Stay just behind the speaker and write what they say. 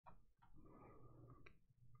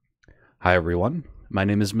Hi everyone, my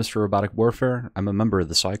name is Mr. Robotic Warfare. I'm a member of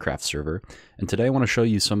the SciCraft server, and today I want to show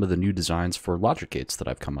you some of the new designs for logic gates that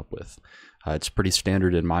I've come up with. It's pretty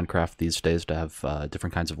standard in Minecraft these days to have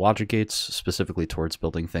different kinds of logic gates, specifically towards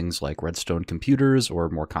building things like Redstone computers or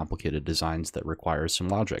more complicated designs that require some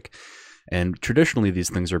logic. And traditionally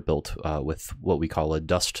these things are built with what we call a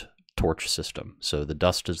dust torch system. So the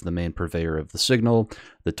dust is the main purveyor of the signal,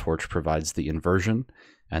 the torch provides the inversion,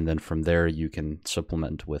 and then from there you can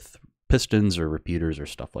supplement with pistons or repeaters or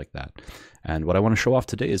stuff like that. And what I want to show off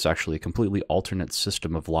today is actually a completely alternate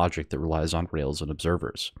system of logic that relies on rails and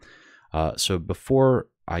observers. So before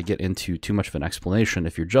I get into too much of an explanation,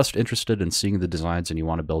 if you're just interested in seeing the designs and you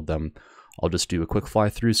want to build them, I'll just do a quick fly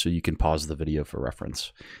through so you can pause the video for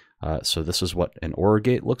reference. So this is what an OR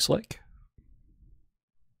gate looks like.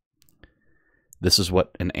 This is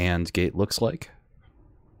what an AND gate looks like.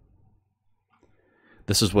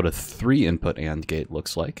 This is what a 3-input AND gate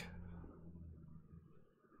looks like.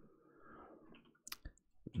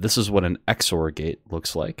 This is what an XOR gate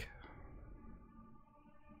looks like.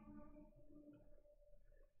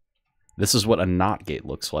 This is what a NOT gate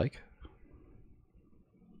looks like.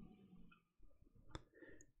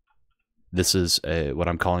 This is what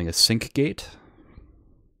I'm calling a sync gate.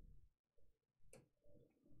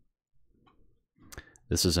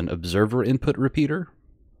 This is an observer input repeater.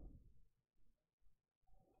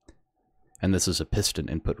 And this is a piston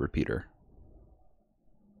input repeater.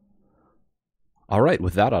 All right,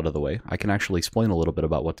 with that out of the way, I can actually explain a little bit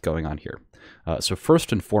about what's going on here. So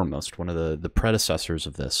first and foremost, one of the predecessors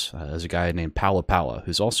of this is a guy named Tileable,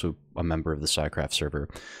 who's also a member of the SciCraft server.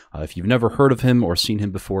 If you've never heard of him or seen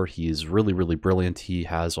him before, he's really, really brilliant. He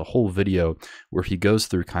has a whole video where he goes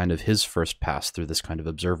through kind of his first pass through this kind of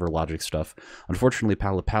observer logic stuff. Unfortunately,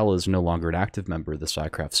 Tileable is no longer an active member of the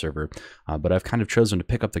SciCraft server, but I've kind of chosen to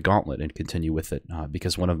pick up the gauntlet and continue with it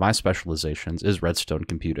because one of my specializations is Redstone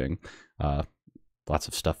computing. Lots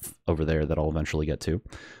of stuff over there that I'll eventually get to.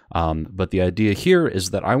 But the idea here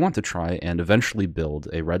is that I want to try and eventually build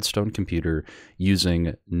a Redstone computer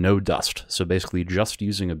using no dust. So basically just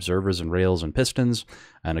using observers and rails and pistons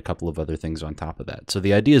and a couple of other things on top of that. So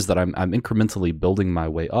the idea is that I'm incrementally building my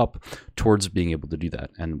way up towards being able to do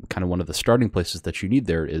that. And kind of one of the starting places that you need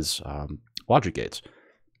there is logic gates.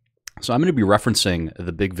 So I'm going to be referencing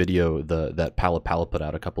the big video that Tileable put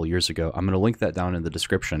out a couple of years ago. I'm going to link that down in the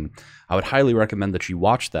description. I would highly recommend that you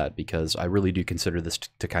watch that because I really do consider this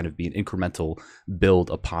to kind of be an incremental build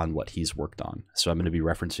upon what he's worked on. So I'm going to be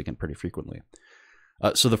referencing it pretty frequently.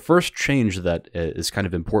 So the first change that is kind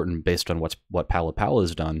of important based on what Tileable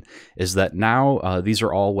has done is that now these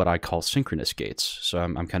are all what I call synchronous gates. So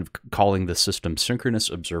I'm kind of calling the system synchronous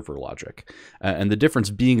observer logic. And the difference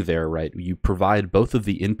being there, right, you provide both of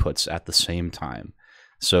the inputs at the same time.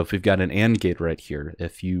 So if we've got an AND gate right here,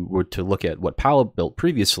 if you were to look at what Tileable built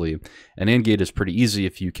previously, an AND gate is pretty easy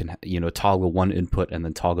if you can, toggle one input and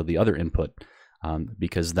then toggle the other input,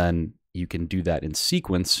 because then you can do that in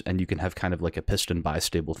sequence and you can have kind of like a piston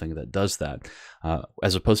bistable thing that does that.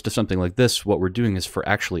 As opposed to something like this, what we're doing is for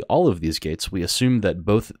actually all of these gates, we assume that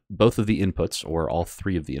both of the inputs, or all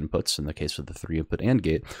three of the inputs in the case of the 3-input AND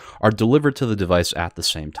gate, are delivered to the device at the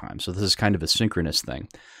same time. So this is kind of a synchronous thing.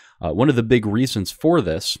 One of the big reasons for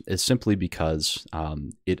this is simply because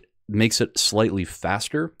it makes it slightly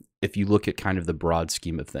faster if you look at kind of the broad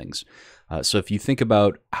scheme of things. So if you think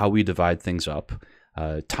about how we divide things up,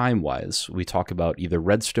 time-wise, we talk about either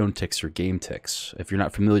redstone ticks or game ticks. If you're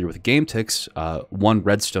not familiar with game ticks, one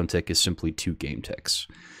redstone tick is simply 2 game ticks.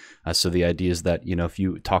 So the idea is that, if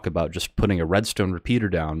you talk about just putting a redstone repeater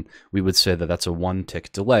down, we would say that that's a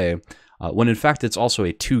 1-tick delay, when in fact it's also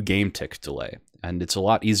a 2 game tick delay. And it's a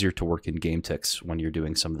lot easier to work in game ticks when you're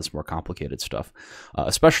doing some of this more complicated stuff,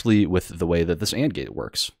 especially with the way that this AND gate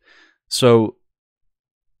works. So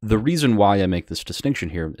the reason why I make this distinction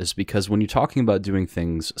here is because when you're talking about doing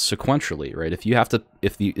things sequentially, right? If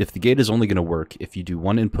the gate is only going to work if you do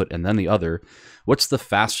one input and then the other, what's the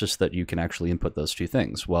fastest that you can actually input those two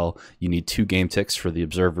things? Well, you need 2 game ticks for the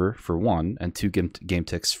observer for one, and 2 game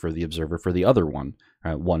ticks for the observer for the other one.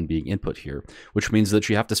 One being input here, which means that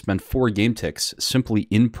you have to spend 4 game ticks simply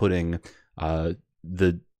inputting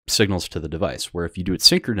the signals to the device, where if you do it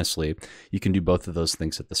synchronously, you can do both of those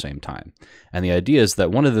things at the same time. And the idea is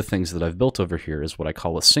that one of the things that I've built over here is what I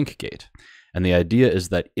call a sync gate. And the idea is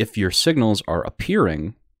that if your signals are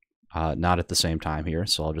appearing, not at the same time here,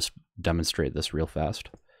 so I'll just demonstrate this real fast.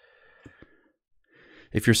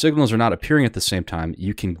 If your signals are not appearing at the same time,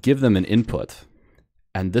 you can give them an input.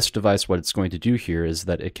 And this device, what it's going to do here is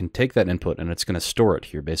that it can take that input and it's going to store it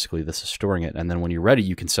here. Basically, this is storing it. And then when you're ready,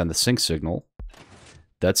 you can send the sync signal.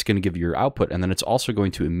 that's going to give you your output, and then it's also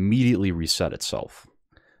going to immediately reset itself.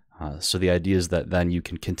 So the idea is that then you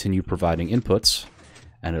can continue providing inputs,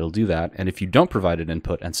 and it'll do that. And if you don't provide an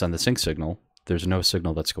input and send the sync signal, there's no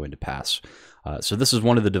signal that's going to pass. So this is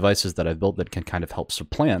one of the devices that I've built that can kind of help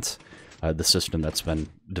supplant the system that's been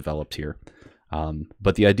developed here.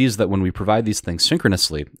 But the idea is that when we provide these things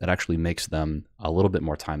synchronously, it actually makes them a little bit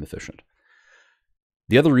more time efficient.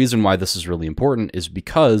 The other reason why this is really important is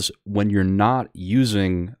because when you're not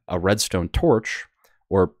using a redstone torch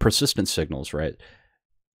or persistent signals, right,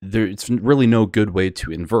 it's really no good way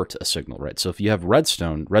to invert a signal, right? So if you have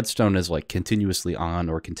redstone is like continuously on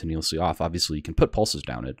or continuously off. Obviously, you can put pulses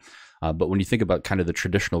down it. But when you think about kind of the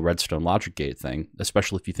traditional redstone logic gate thing,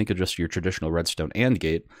 especially if you think of just your traditional redstone AND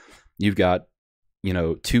gate, you've got, you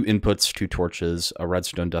know, 2 inputs, 2 torches, a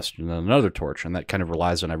redstone dust, and another torch, and that kind of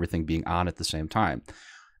relies on everything being on at the same time.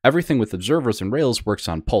 Everything with observers and rails works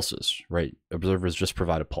on pulses, right? Observers just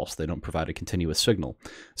provide a pulse. They don't provide a continuous signal.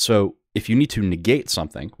 So if you need to negate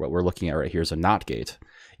something, what we're looking at right here is a NOT gate,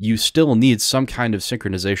 you still need some kind of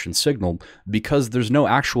synchronization signal because there's no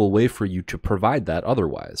actual way for you to provide that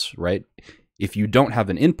otherwise, right? If you don't have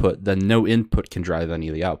an input, then no input can drive any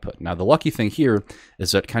of the output. Now, the lucky thing here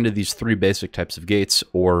is that kind of these 3 basic types of gates,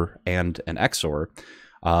 OR, AND, and XOR,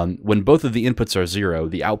 when both of the inputs are 0,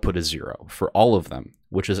 the output is 0 for all of them,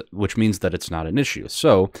 which means that it's not an issue.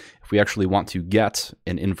 So if we actually want to get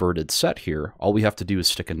an inverted set here, all we have to do is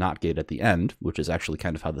stick a NOT gate at the end, which is actually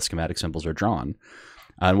kind of how the schematic symbols are drawn.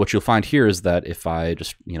 And what you'll find here is that if I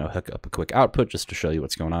just, you know, hook up a quick output just to show you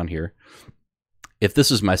what's going on here, if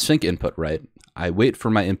this is my sync input, right, I wait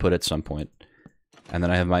for my input at some point, and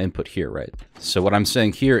then I have my input here, right? So what I'm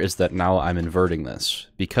saying here is that now I'm inverting this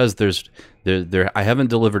because I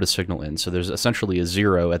haven't delivered a signal in, so there's essentially a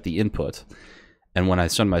 0 at the input. And when I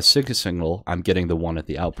send my sync signal, I'm getting the 1 at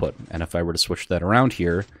the output. And if I were to switch that around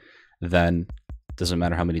here, then it doesn't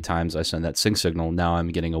matter how many times I send that sync signal, now I'm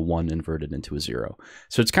getting a 1 inverted into a 0.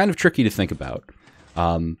 So it's kind of tricky to think about.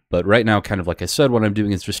 But right now, kind of like I said, what I'm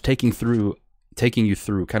doing is just taking you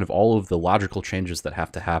through kind of all of the logical changes that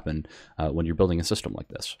have to happen when you're building a system like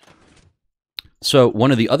this. So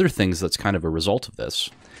one of the other things that's kind of a result of this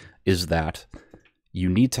is that you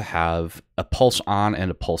need to have a pulse on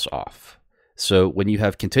and a pulse off. So when you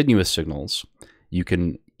have continuous signals, you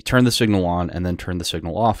can turn the signal on and then turn the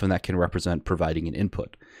signal off, and that can represent providing an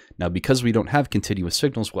input. Now, because we don't have continuous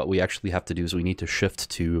signals, what we actually have to do is we need to shift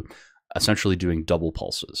to essentially doing double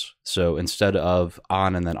pulses. So instead of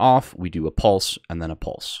on and then off, we do a pulse and then a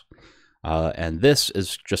pulse. And this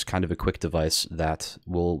is just kind of a quick device that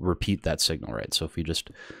will repeat that signal, right? So if we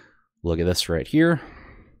just look at this right here,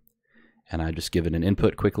 and I just give it an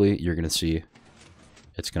input quickly, you're going to see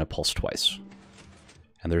it's going to pulse twice.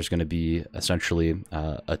 And there's going to be essentially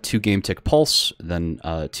a 2 game tick pulse, then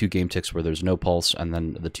 2 game ticks where there's no pulse, and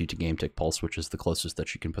then the 2 game tick pulse, which is the closest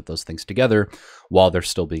that you can put those things together while there's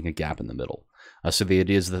still being a gap in the middle. So the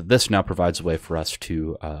idea is that this now provides a way for us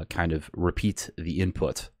to kind of repeat the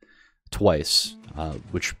input twice,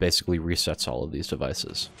 which basically resets all of these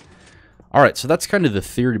devices. All right, so that's kind of the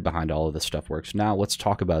theory behind all of this stuff works. Now let's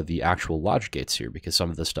talk about the actual logic gates here, because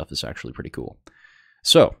some of this stuff is actually pretty cool.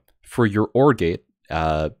 So for your OR gate,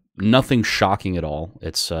 nothing shocking at all.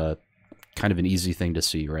 It's kind of an easy thing to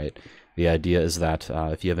see, right? The idea is that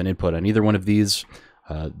if you have an input on either one of these,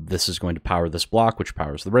 this is going to power this block, which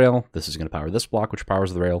powers the rail. This is going to power this block, which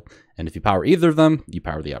powers the rail. And if you power either of them, you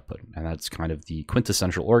power the output. And that's kind of the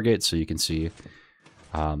quintessential OR gate. So you can see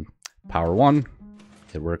power one,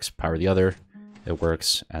 it works. Power the other, it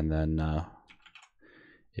works. And then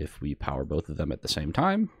if we power both of them at the same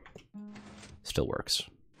time, still works.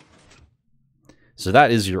 So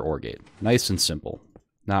that is your OR gate. Nice and simple,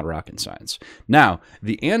 not rocket science. Now,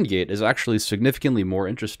 the AND gate is actually significantly more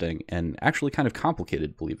interesting and actually kind of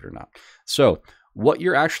complicated, believe it or not. So what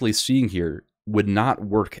you're actually seeing here would not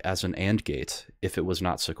work as an AND gate if it was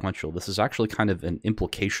not sequential. This is actually kind of an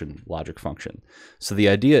implication logic function. So the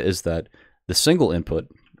idea is that the single input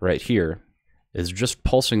right here is just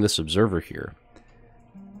pulsing this observer here,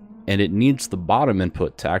 and it needs the bottom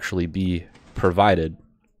input to actually be provided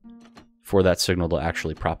for that signal to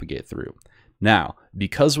actually propagate through. Now,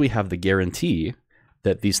 because we have the guarantee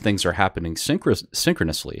that these things are happening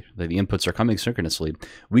synchronously, that the inputs are coming synchronously,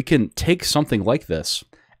 we can take something like this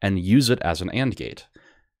and use it as an AND gate.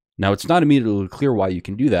 Now, it's not immediately clear why you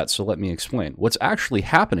can do that, so let me explain. What's actually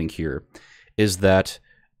happening here is that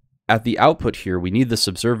at the output here, we need this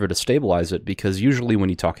observer to stabilize it, because usually when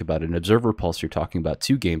you talk about an observer pulse, you're talking about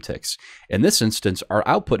 2 game ticks. In this instance, our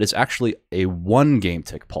output is actually a 1 game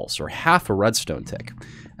tick pulse, or half a redstone tick.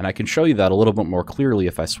 And I can show you that a little bit more clearly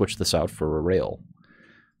if I switch this out for a rail.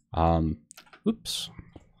 Oops.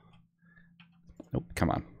 Nope, come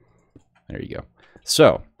on. There you go.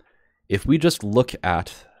 So if we just look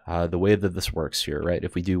at the way that this works here, right?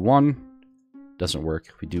 If we do one, doesn't work.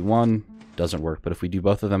 If we do one, doesn't work. But if we do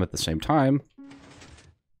both of them at the same time,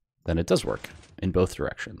 then it does work in both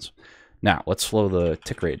directions. Now, let's slow the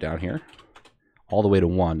tick rate down here all the way to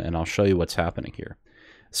 1, and I'll show you what's happening here.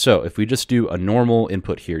 So if we just do a normal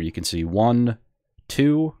input here, you can see 1,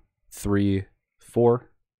 2, 3, 4,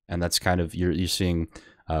 and that's kind of, you're seeing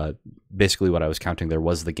basically what I was counting there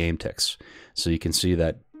was the game ticks. So you can see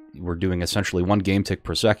that we're doing essentially 1 game tick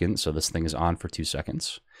per second, so this thing is on for 2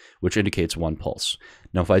 seconds, which indicates 1 pulse.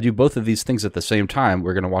 Now if I do both of these things at the same time,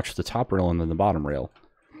 we're going to watch the top rail and then the bottom rail.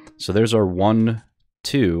 So there's our 1,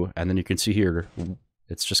 2, and then you can see here,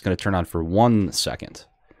 it's just going to turn on for 1 second.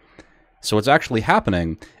 So what's actually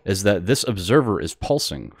happening is that this observer is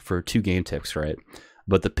pulsing for 2 game ticks, right?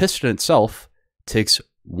 But the piston itself takes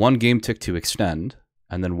 1 game tick to extend,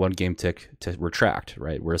 and then 1 game tick to retract,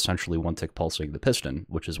 right? We're essentially 1 tick pulsing the piston,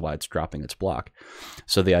 which is why it's dropping its block.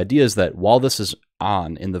 So the idea is that while this is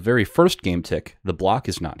on, in the very first game tick, the block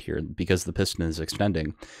is not here because the piston is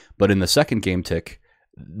extending. But in the second game tick,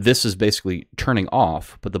 this is basically turning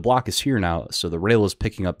off, but the block is here now, so the rail is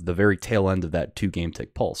picking up the very tail end of that 2 game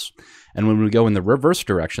tick pulse. And when we go in the reverse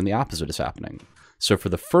direction, the opposite is happening. So for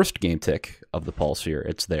the first game tick of the pulse here,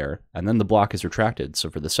 it's there, and then the block is retracted. So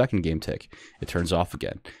for the second game tick, it turns off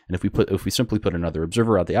again. And if we simply put another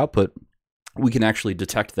observer at the output, we can actually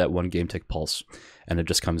detect that 1 game tick pulse, and it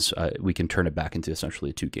just comes, we can turn it back into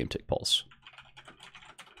essentially a 2 game tick pulse.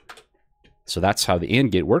 So that's how the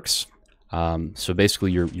AND gate works. So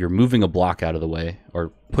basically you're moving a block out of the way,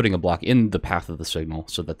 or putting a block in the path of the signal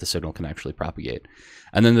so that the signal can actually propagate.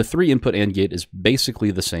 And then the 3-input AND gate is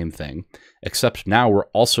basically the same thing, except now we're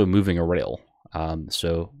also moving a rail.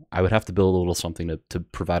 So I would have to build a little something to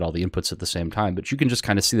provide all the inputs at the same time, but you can just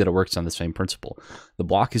kind of see that it works on the same principle. The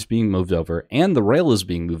block is being moved over and the rail is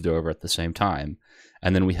being moved over at the same time.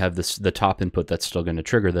 And then we have the top input that's still going to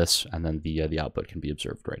trigger this, and then the output can be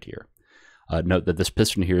observed right here. Note that this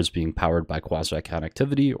piston here is being powered by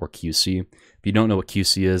quasi-connectivity, or QC. If you don't know what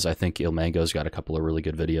QC is, I think Ilmango's got a couple of really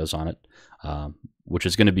good videos on it, which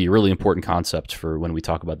is going to be a really important concept for when we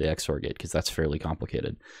talk about the XOR gate, because that's fairly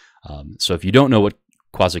complicated. So if you don't know what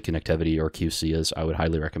quasi-connectivity or QC is, I would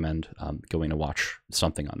highly recommend going to watch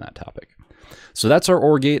something on that topic. So that's our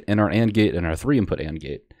OR gate and our AND gate and our 3-input AND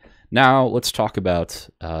gate. Now let's talk about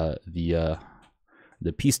the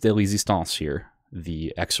piece de résistance here,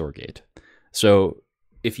 the XOR gate. So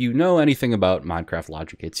if you know anything about Minecraft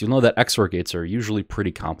logic gates, you'll know that XOR gates are usually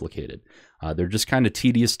pretty complicated. They're just kind of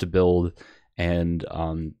tedious to build, and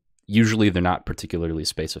usually they're not particularly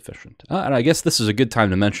space efficient. And I guess this is a good time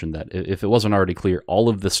to mention that if it wasn't already clear, all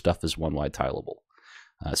of this stuff is one-wide tileable.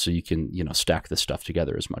 So you can, stack this stuff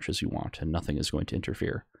together as much as you want, and nothing is going to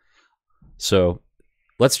interfere. So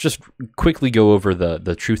let's just quickly go over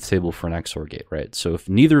the truth table for an XOR gate, right? So if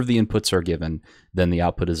neither of the inputs are given, then the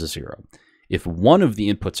output is a 0. If one of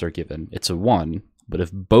the inputs are given, it's a 1, but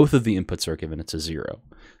if both of the inputs are given, it's a 0.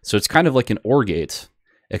 So it's kind of like an OR gate,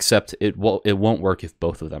 except it won't work if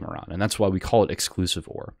both of them are on, and that's why we call it exclusive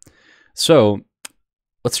OR. So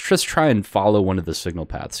let's just try and follow one of the signal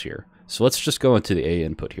paths here. So let's just go into the A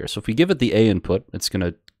input here. So if we give it the A input, it's going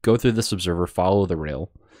to go through this observer, follow the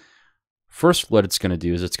rail. First, what it's going to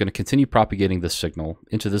do is it's going to continue propagating this signal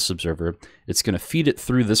into this observer. It's going to feed it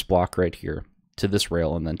through this block right here to this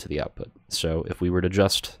rail and then to the output. So if we were to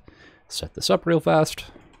just set this up real fast,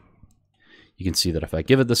 you can see that if I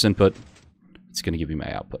give it this input, it's going to give me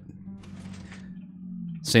my output.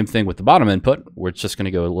 Same thing with the bottom input, where it's just going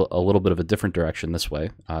to go a little bit of a different direction this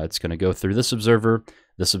way. It's going to go through this observer.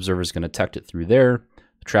 This observer is going to detect it through there.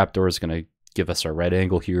 The trapdoor is going to give us our right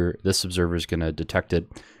angle here. This observer is going to detect it,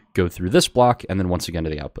 go through this block, and then once again to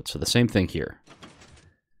the output. So the same thing here.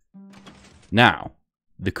 Now,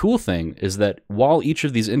 the cool thing is that while each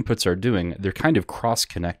of these inputs are doing, they're kind of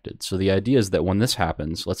cross-connected. So the idea is that when this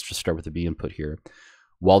happens, let's just start with the B input here.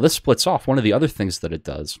 While this splits off, one of the other things that it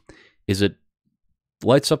does is it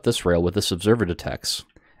lights up this rail with this observer detects,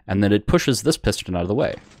 and then it pushes this piston out of the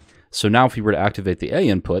way. So now if we were to activate the A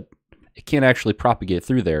input, it can't actually propagate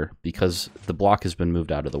through there because the block has been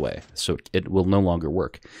moved out of the way. So it will no longer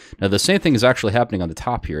work. Now the same thing is actually happening on the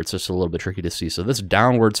top here. It's just a little bit tricky to see. So this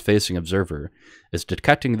downwards facing observer is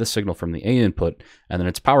detecting the signal from the A input, and then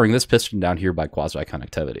it's powering this piston down here by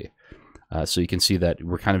quasi-connectivity. So you can see that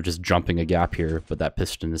we're kind of just jumping a gap here, but that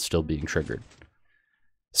piston is still being triggered.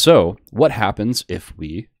 So what happens if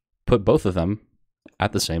we put both of them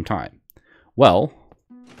at the same time? Well,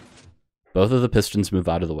 both of the pistons move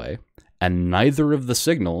out of the way, And neither of the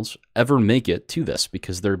signals ever make it to this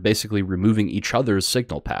because they're basically removing each other's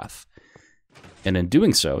signal path. And in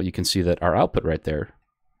doing so, you can see that our output right there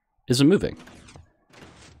isn't moving.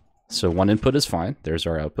 So one input is fine. There's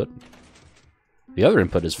our output. The other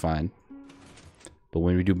input is fine. But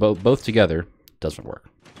when we do both together, it doesn't work.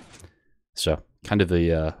 So kind of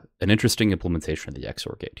an interesting implementation of the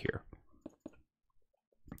XOR gate here.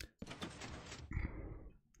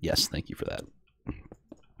 Yes, thank you for that.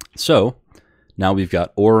 So now we've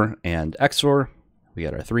got OR and XOR. We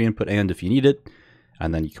got our 3-input AND if you need it.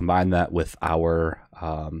 And then you combine that with our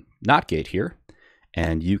NOT gate here.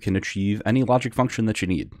 And you can achieve any logic function that you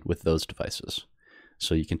need with those devices.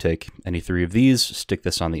 So you can take any 3 of these, stick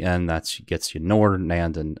this on the end. That gets you NOR,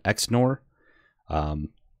 NAND, and XNOR.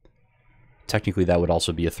 Technically, that would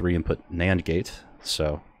also be a 3-input NAND gate.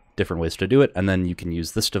 So different ways to do it. And then you can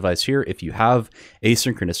use this device here. If you have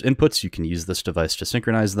asynchronous inputs, you can use this device to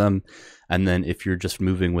synchronize them. And then if you're just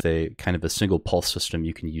moving with a kind of a single pulse system,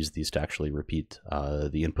 you can use these to actually repeat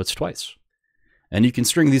the inputs twice. And you can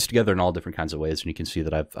string these together in all different kinds of ways. And you can see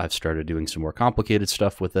that I've started doing some more complicated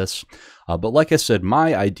stuff with this. But like I said,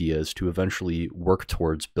 my idea is to eventually work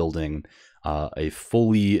towards building a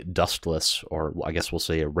fully dustless, or I guess we'll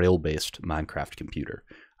say a rail-based Minecraft computer.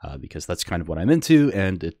 Because that's kind of what I'm into,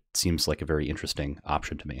 and it seems like a very interesting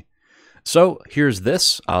option to me. So here's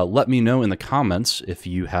this. Let me know in the comments if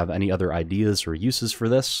you have any other ideas or uses for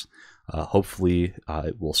this. Hopefully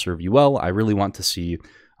it will serve you well. I really want to see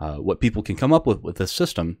what people can come up with this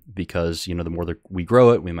system, because the more that we grow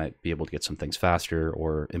it, we might be able to get some things faster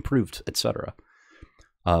or improved, etc.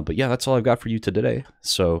 But yeah, that's all I've got for you today.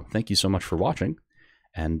 So thank you so much for watching,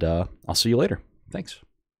 and I'll see you later. Thanks.